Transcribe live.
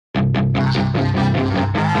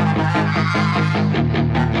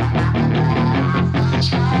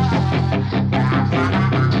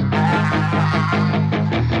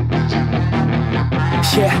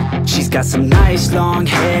got some nice long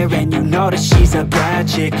hair, and you know that she's a bad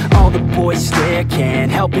chick. All the boys stare,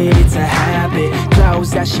 can't help it, it's a habit.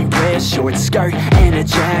 Clothes that she wears, short skirt and a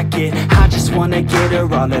jacket. I just wanna get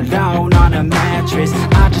her all alone on a mattress.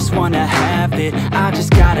 I just wanna have it, I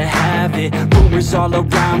just gotta have it. Rumors all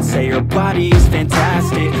around say her body is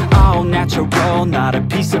fantastic. All natural, not a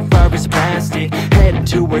piece of fur is plastic. Head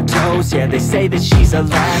to her toes, yeah, they say that she's a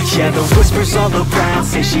latch. Yeah, the whispers all around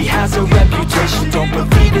say she has a reputation. Don't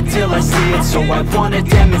believe it till I see it, so I want a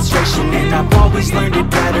demonstration. And I've always learned it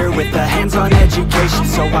better with a hands-on education.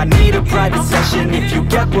 So I need a private session if you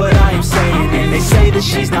get what I am saying. And they say that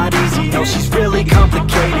she's not easy, no, she's really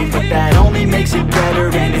complicated. But that only makes it better,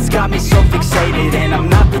 and it's got me so fixated. And I'm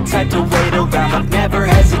not the type to wait around, I've never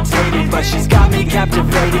hesitated. But she's got me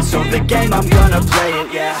captivated, so the game, I'm gonna play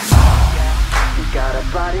it, yeah. She got a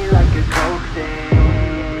body like a coke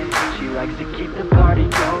thing. She likes to keep the party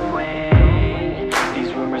going.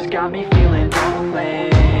 These rumors got me feeling lonely.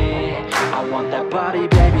 I want that body,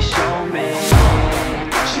 baby, show me.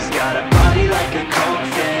 She's got a body like a coke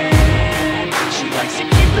thing. She likes to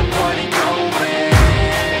keep the party going.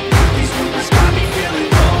 These rumors got me feeling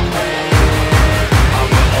lonely. I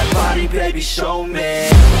want that body, baby, show me.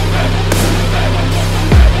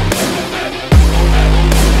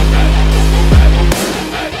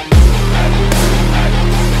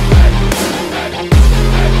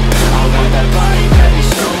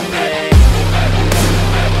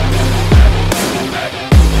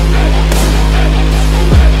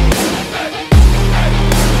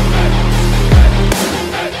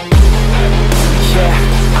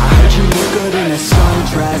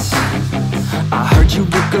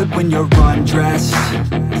 When you're undressed,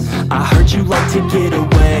 I heard you like to get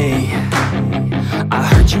away. I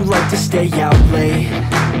heard you like to stay out late.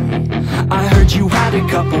 I heard you had a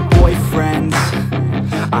couple boyfriends.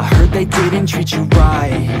 I heard they didn't treat you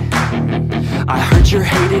right. I heard you're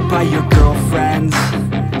hated by your girlfriends,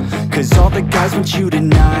 'cause all the guys want you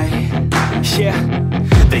tonight. Yeah,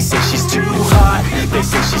 they say she's too hot, they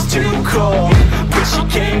say she's too cold. Where she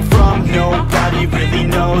came from, nobody really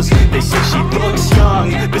knows. They say she looks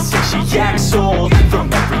young, but say she acts old.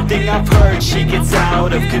 From everything I've heard, she gets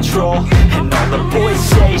out of control. And all the boys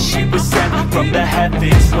say she was sent from the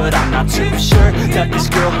heavens, but I'm not too sure that this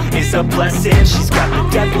girl is a blessing. She's got the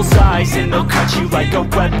devil's eyes, and they'll cut you like a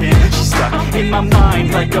weapon. She's stuck in my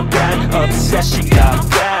mind like a bad obsession. Got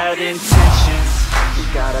bad intentions.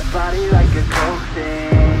 She's got a body like a coke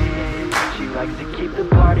thing. She likes to keep the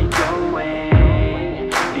party going.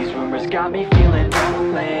 These rumors got me feeling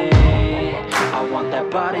lonely. I want that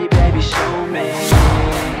body, baby, show me.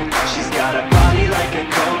 She's got a body like a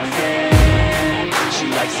coke thing. She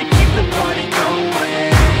likes to keep the party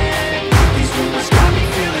going. These rumors got me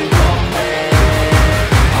feeling lonely.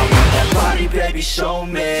 I want that body, baby, show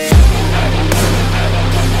me.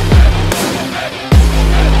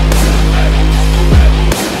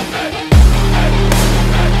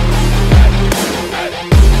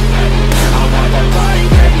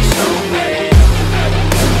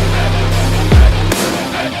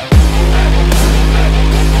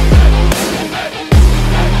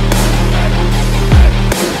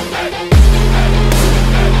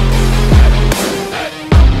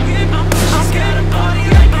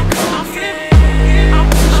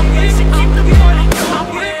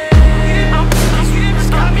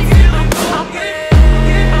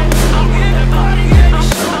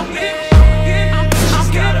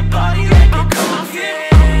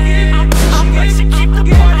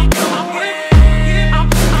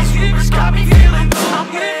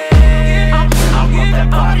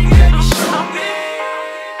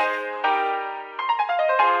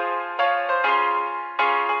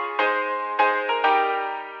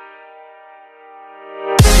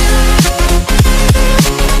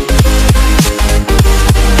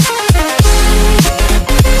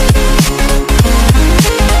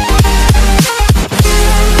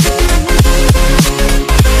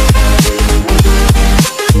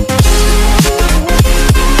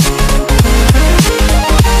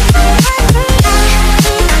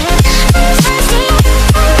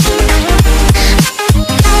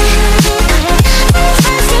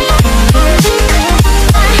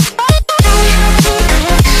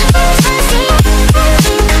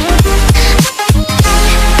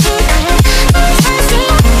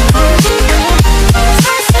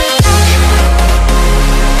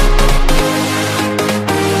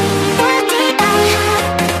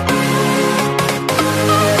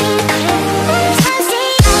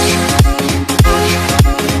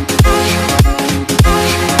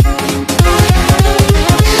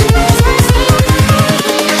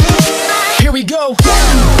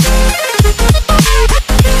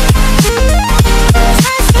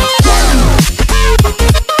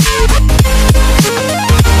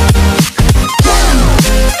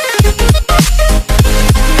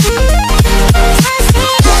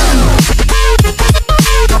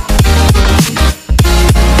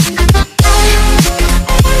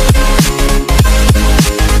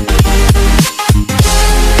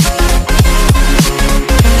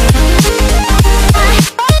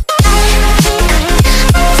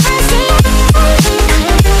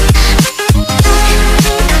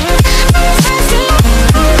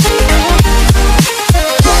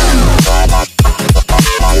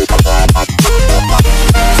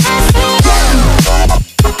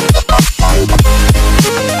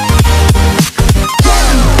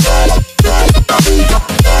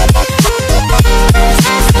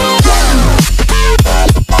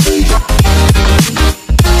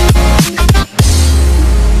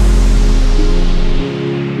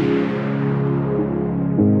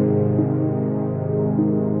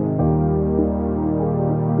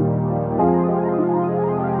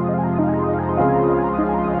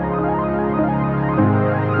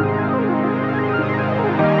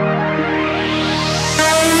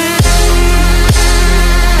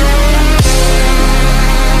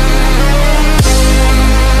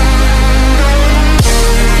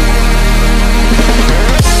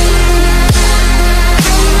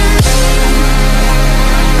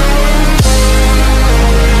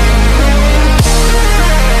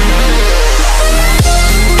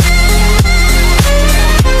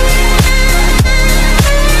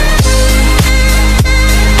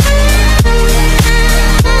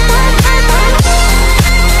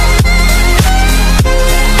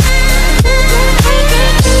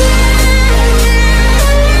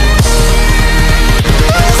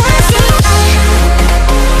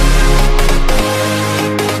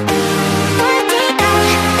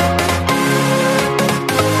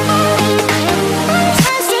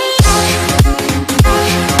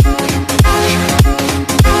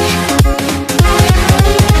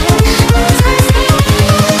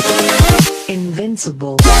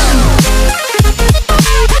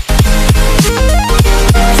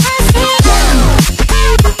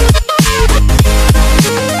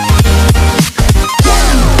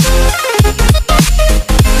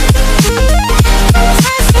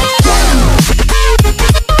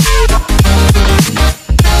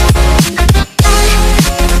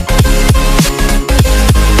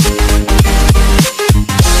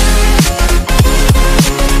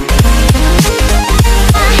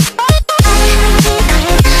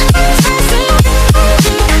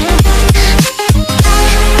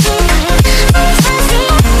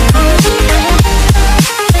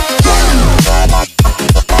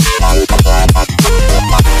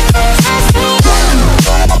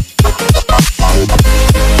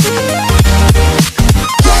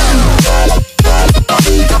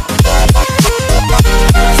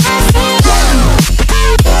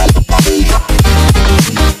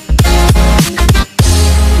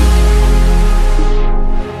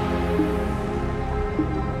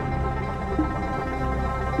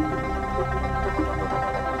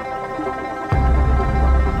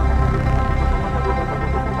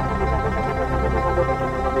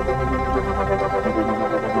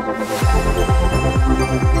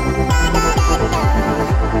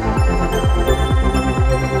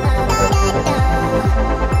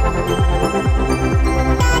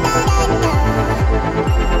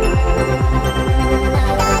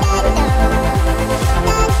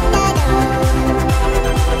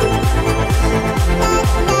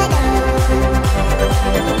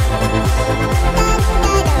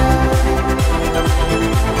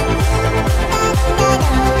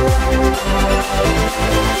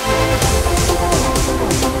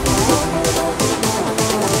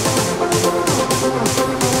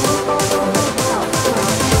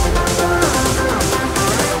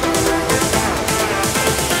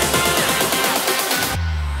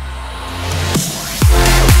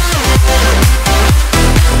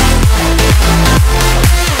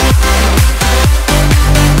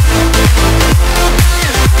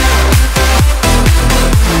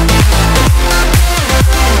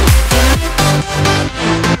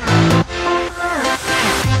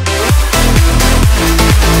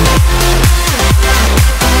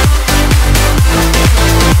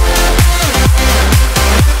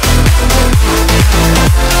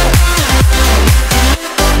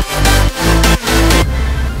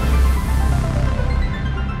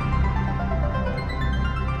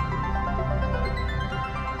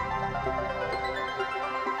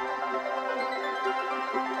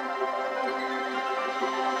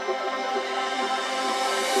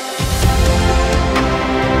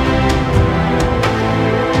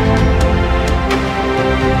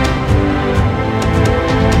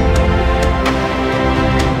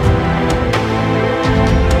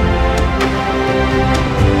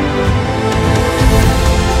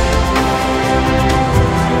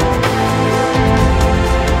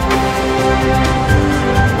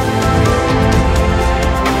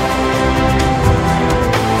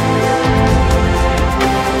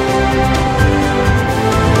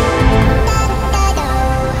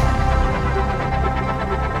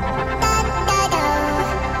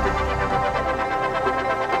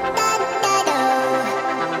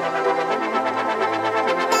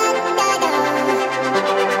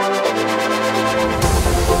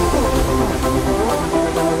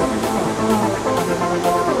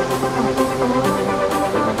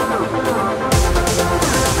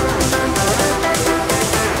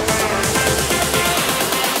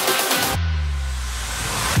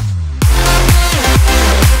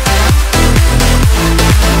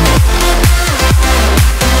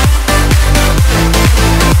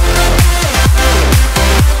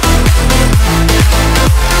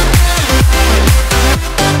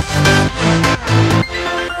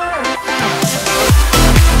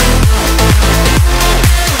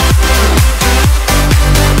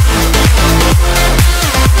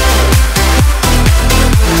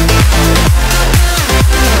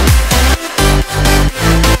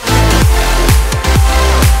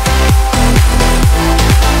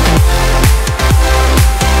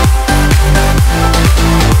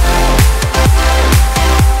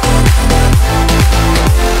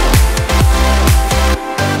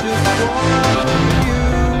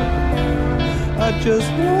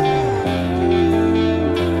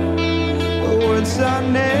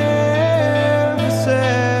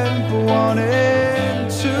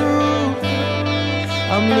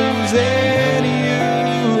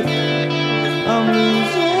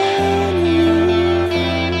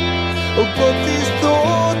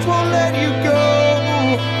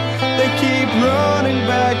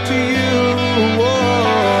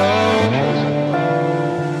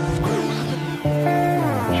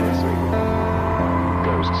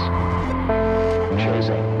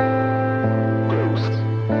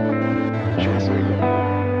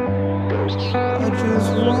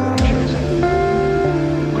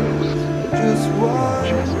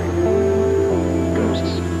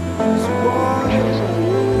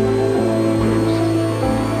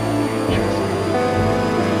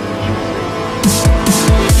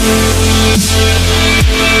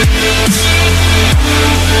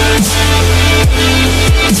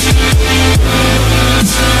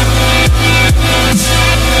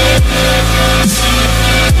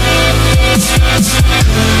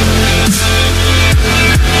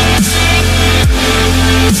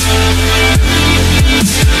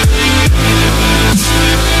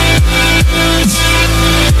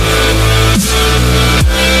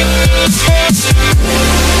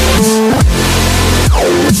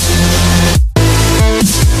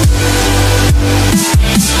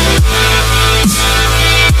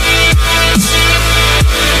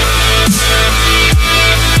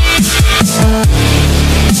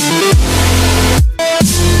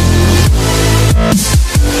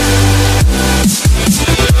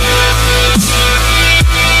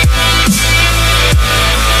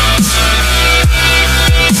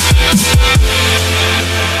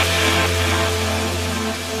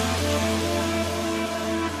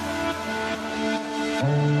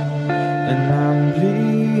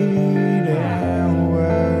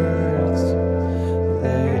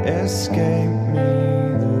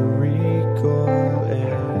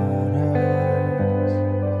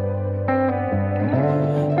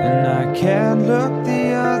 Can't look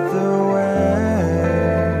the other way.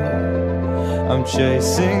 I'm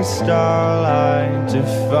chasing starlight to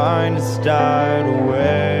find it's died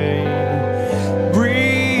away.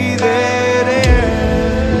 Breathe it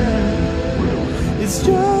in. It's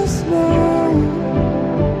just now.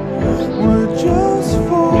 We're just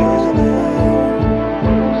falling,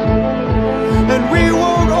 and we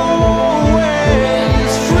won't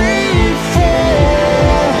always free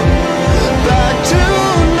fall back to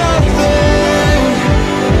nothing.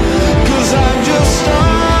 'Cause I'm just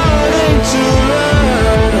starting to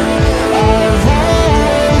learn. I've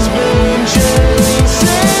always been chasing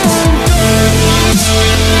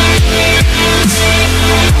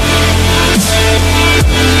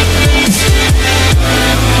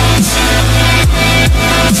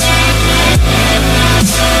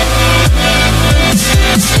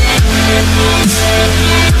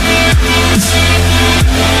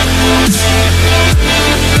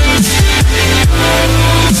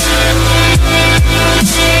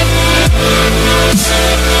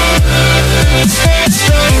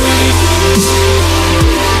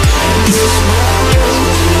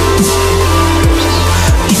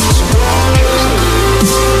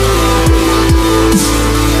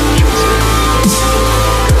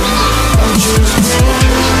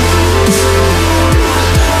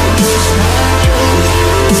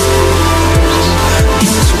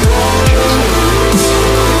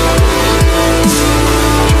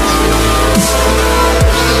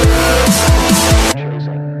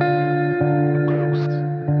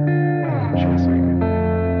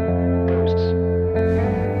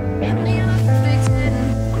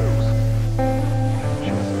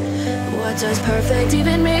does perfect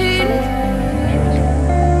even mean?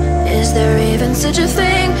 Is there even such a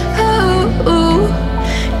thing? Oh,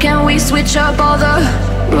 can we switch up all the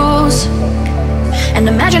rules and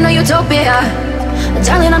imagine a utopia?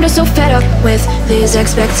 Darling, I'm just so fed up with these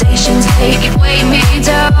expectations. They keep weighing me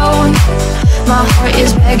down. My heart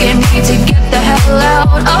is begging me to get the hell out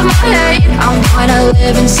of my head. I wanna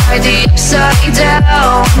live inside the upside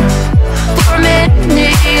down for a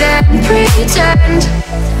minute and pretend.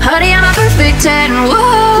 Honey, I'm a perfect 10,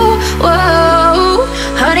 whoa, whoa.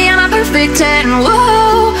 Honey, I'm a perfect 10,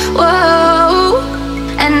 whoa, whoa.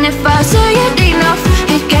 And if I say it enough,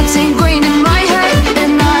 it gets ingrained in my head,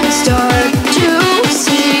 and I start to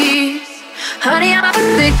see. Honey, I'm a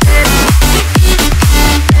perfect 10.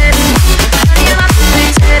 Honey, I'm a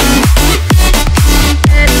perfect 10.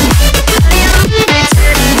 Honey, I'm a perfect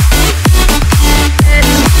 10.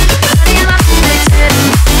 Honey, I'm a perfect 10.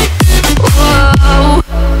 Whoa.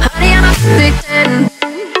 Honey, I'm a perfect 10.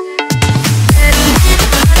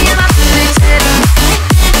 Honey, I'm a perfect 10.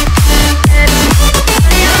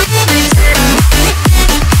 Honey, I'm a perfect 10.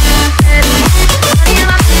 Honey, I'm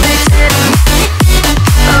a perfect 10.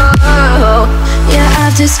 Oh, yeah,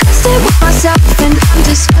 I've discussed it with myself, and I'm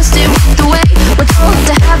disgusted with the way we're told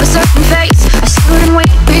to have a certain face. I stood and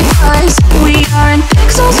wait because we aren't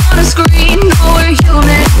pixels on a screen. No, we're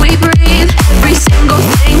human, we breathe. Every single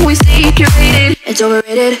thing we see curated. It's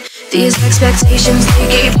overrated. These expectations, they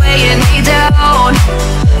keep weighing me down.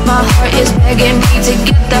 My heart is begging me to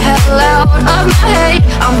get the hell out of my head.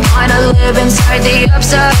 I'm gonna live inside the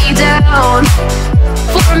upside down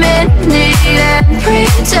for a minute and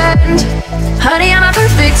pretend. Honey, I'm a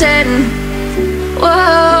perfect 10.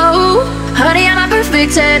 Whoa. Honey, I'm a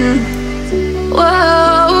perfect 10.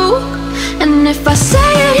 Whoa. And if I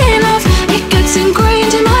say it enough, it gets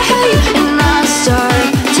ingrained in my head, and I start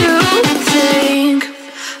to think.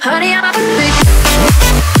 Honey,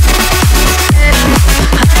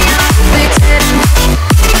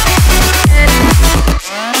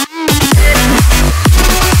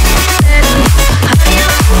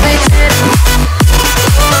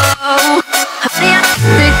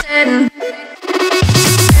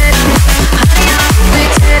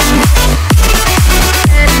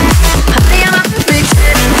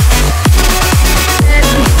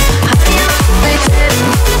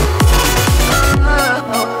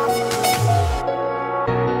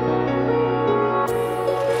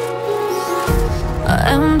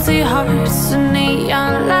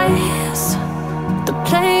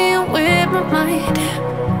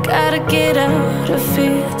 gotta get out of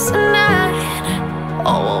here tonight.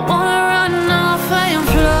 Oh, I wanna run off and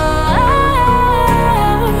fly,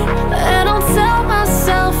 and I'll tell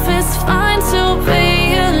myself it's fine to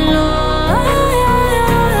be alone,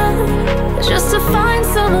 just to find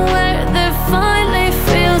somewhere that finally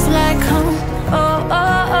feels like home. Oh,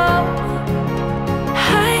 oh, oh.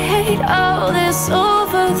 I hate all this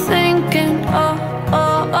overthinking. Oh,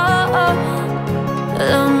 oh, oh, oh.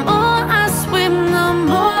 The more I swim, the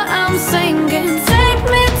more I'm sinking. Take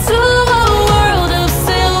me to a world of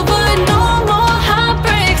silver. No more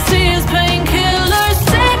heartbreaks, tears, painkillers.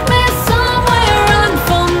 Take me somewhere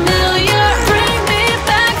unfamiliar. Bring me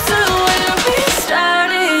back to where we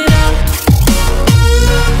started out.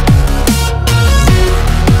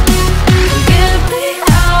 Get me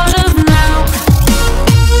out of now,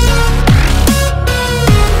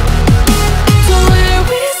 to where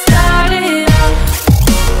we started out.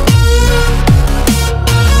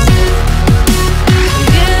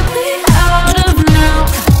 Get me out of now,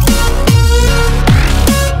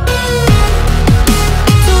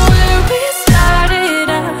 to where we started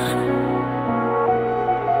out.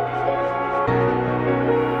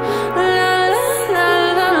 La la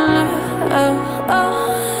la la la, oh, oh.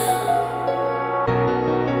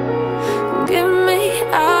 Get me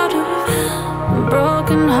out of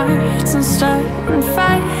broken hearts and starting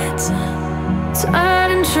fights,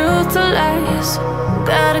 turning truth to lies.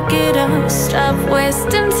 Gotta get up, stop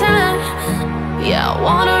wasting time. Yeah, I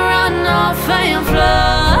wanna run off and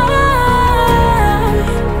fly,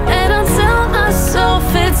 and I'll tell myself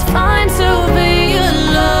it's fine to be